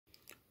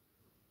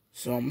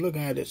So I'm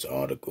looking at this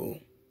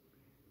article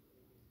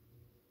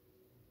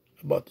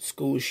about the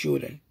school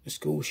shooting, the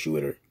school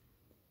shooter,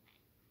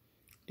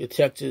 the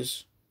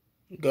Texas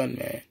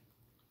gunman,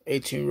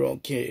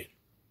 18-year-old kid.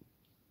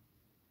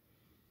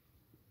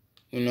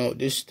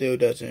 This still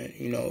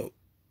doesn't,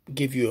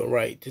 give you a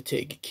right to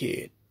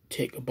take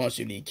a bunch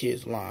of these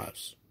kids'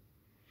 lives.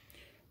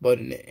 But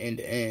in the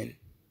end,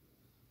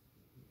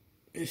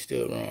 it's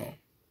still wrong.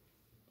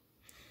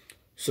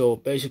 So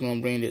basically,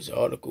 I'm bringing this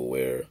article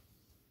where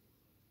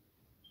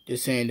they're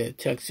saying that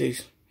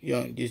this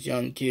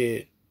young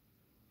kid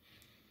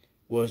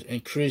was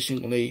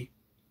increasingly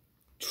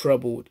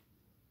troubled,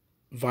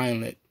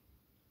 violent,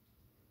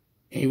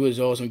 and he was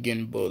also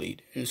getting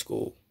bullied in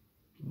school,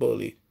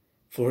 bullied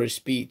for his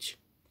speech,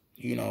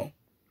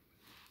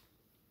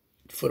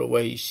 for the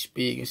way he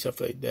speaks and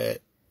stuff like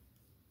that.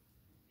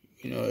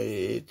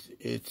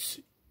 It's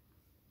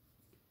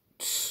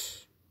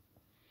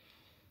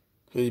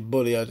he was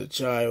bullied as a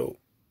child.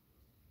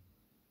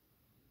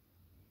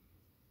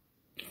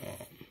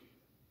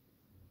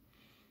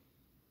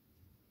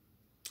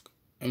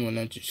 In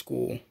elementary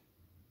school,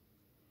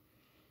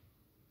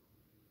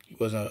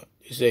 they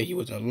say he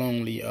was a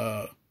lonely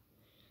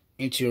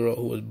 18-year-old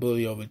who was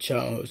bullied over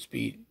childhood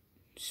speech.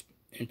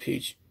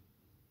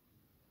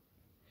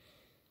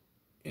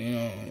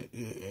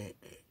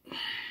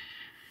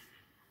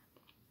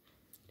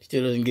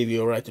 Still doesn't give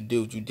you a right to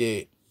do what you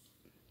did.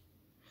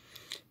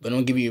 But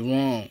don't get me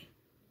wrong.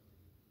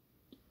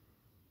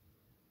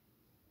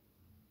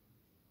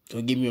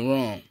 Don't get me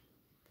wrong.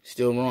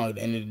 Still wrong at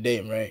the end of the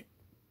day, right?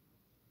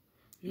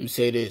 Let me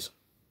say this.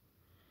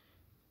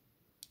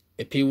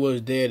 If he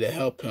was there to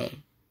help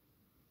him,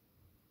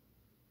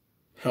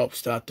 help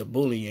stop the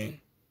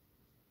bullying,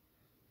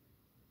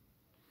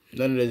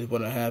 none of this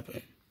would have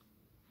happened.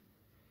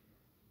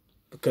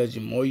 Because the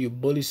more you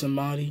bully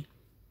somebody,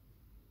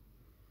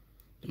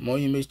 the more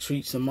you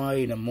mistreat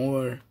somebody, the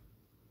more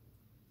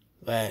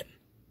that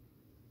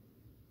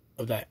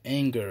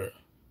anger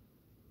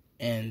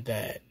and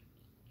that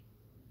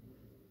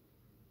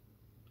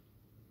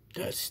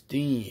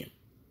steam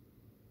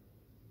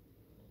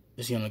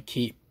is going to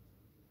keep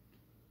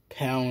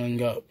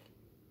piling up.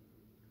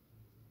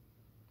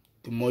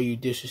 The more you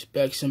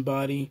disrespect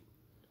somebody,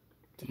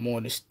 the more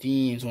the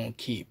steam's going to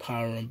keep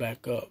powering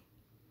back up.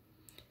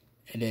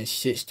 And then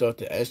shit start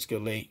to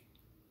escalate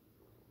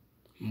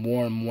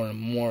more and more and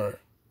more.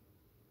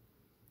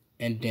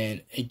 And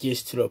then it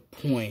gets to the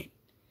point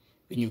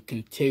when you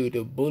continue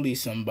to bully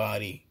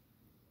somebody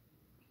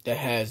that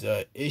has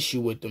an issue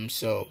with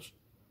themselves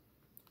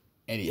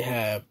and they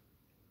have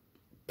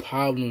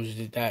problems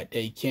that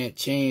they can't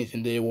change,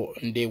 and they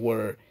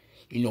were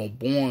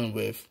born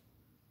with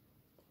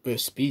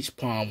speech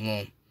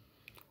problem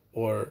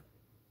or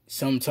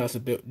some type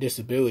of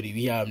disability.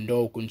 We have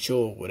no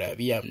control over that.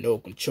 We have no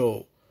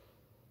control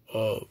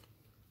of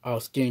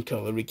our skin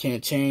color. We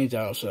can't change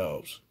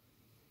ourselves.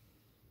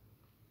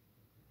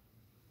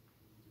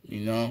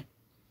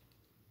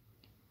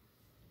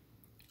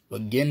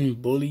 But getting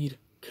bullied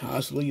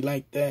constantly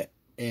like that,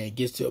 and it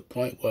gets to a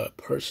point where a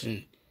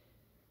person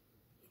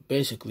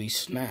basically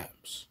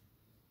snaps.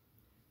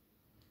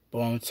 But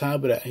on top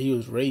of that, he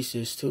was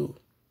racist too.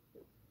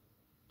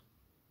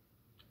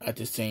 At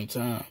the same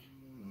time.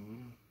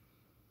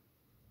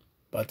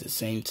 But at the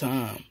same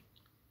time,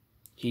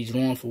 he's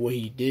wrong for what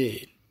he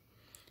did.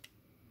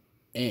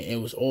 And it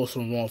was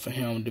also wrong for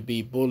him to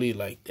be bullied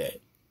like that.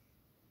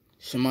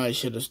 Somebody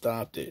should have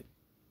stopped it.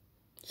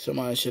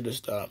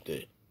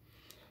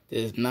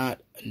 There's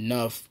not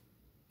enough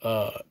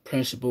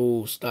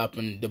principals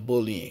stopping the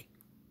bullying.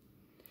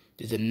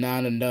 There's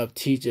not enough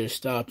teachers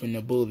stopping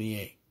the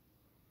bullying.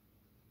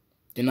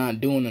 They're not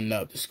doing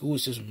enough. The school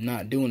system's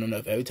not doing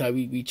enough. Every time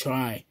we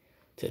try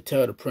to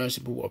tell the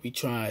principal or we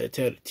try to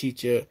tell the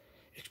teacher,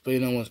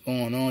 explain on what's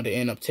going on, they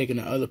end up taking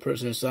the other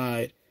person's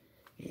side.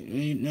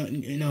 You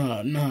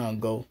know how it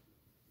go.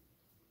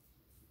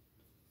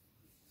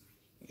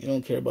 You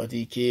don't care about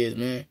these kids,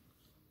 man.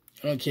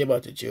 I don't care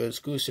about the children. The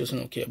school system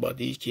don't care about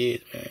these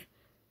kids, man.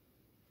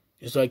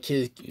 That's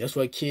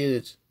why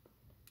kids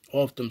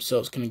off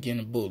themselves can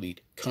get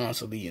bullied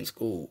constantly in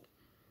school.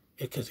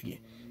 Because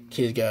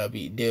kids gotta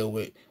be dealt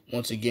with,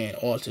 once again,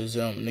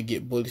 autism, and they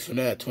get bullied for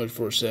that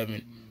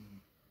 24/7.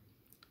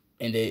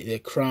 And they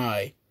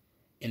cry,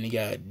 and they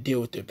gotta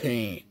deal with their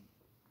pain.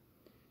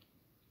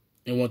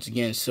 And once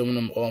again, some of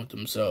them off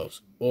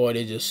themselves, or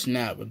they just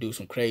snap or do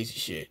some crazy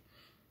shit.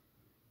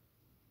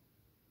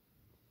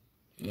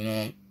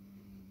 He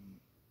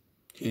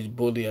was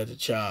bullied as a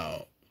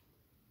child,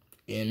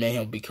 and it made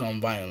him become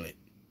violent.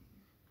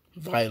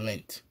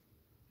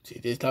 See,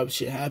 this type of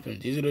shit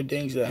happens. These are the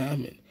things that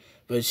happen.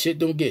 But shit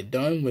don't get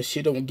done. When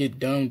shit don't get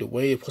done the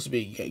way it's supposed to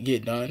be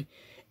get done,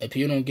 and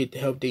people don't get the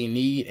help they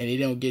need, and they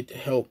don't get the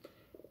help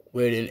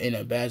where they're in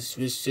a bad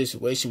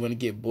situation, when they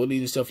get bullied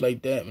and stuff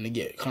like that, when they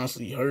get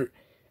constantly hurt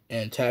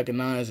and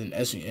antagonized and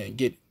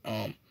get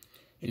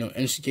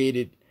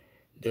instigated,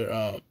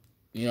 they're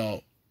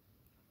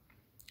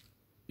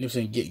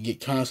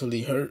get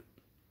constantly hurt,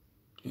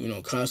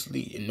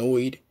 constantly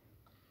annoyed.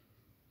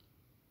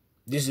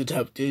 This is the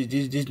type.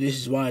 This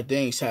is why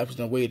things happen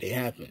the way they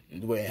happen,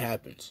 the way it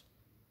happens.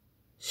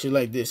 Shit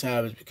like this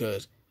happens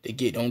because they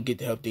don't get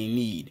the help they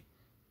need.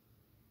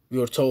 We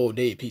are told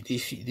these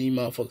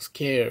motherfuckers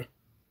care,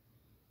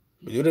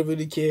 but do they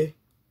really care?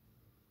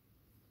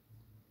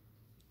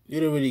 Do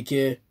they really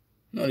care?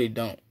 No, they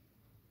don't.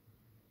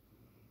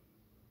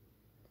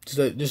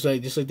 Just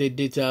like they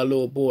did to our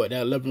little boy,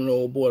 that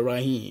 11-year-old boy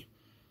right here.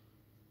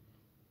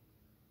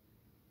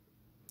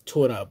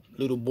 Tore that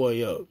little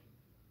boy up.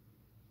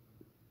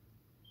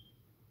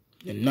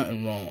 There's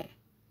nothing wrong.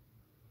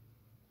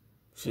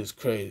 Shit's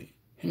crazy.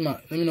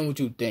 Let me know what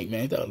you think,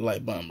 man. Hit that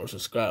like button or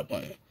subscribe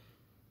button.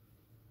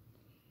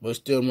 But it's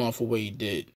still wrong for what he did.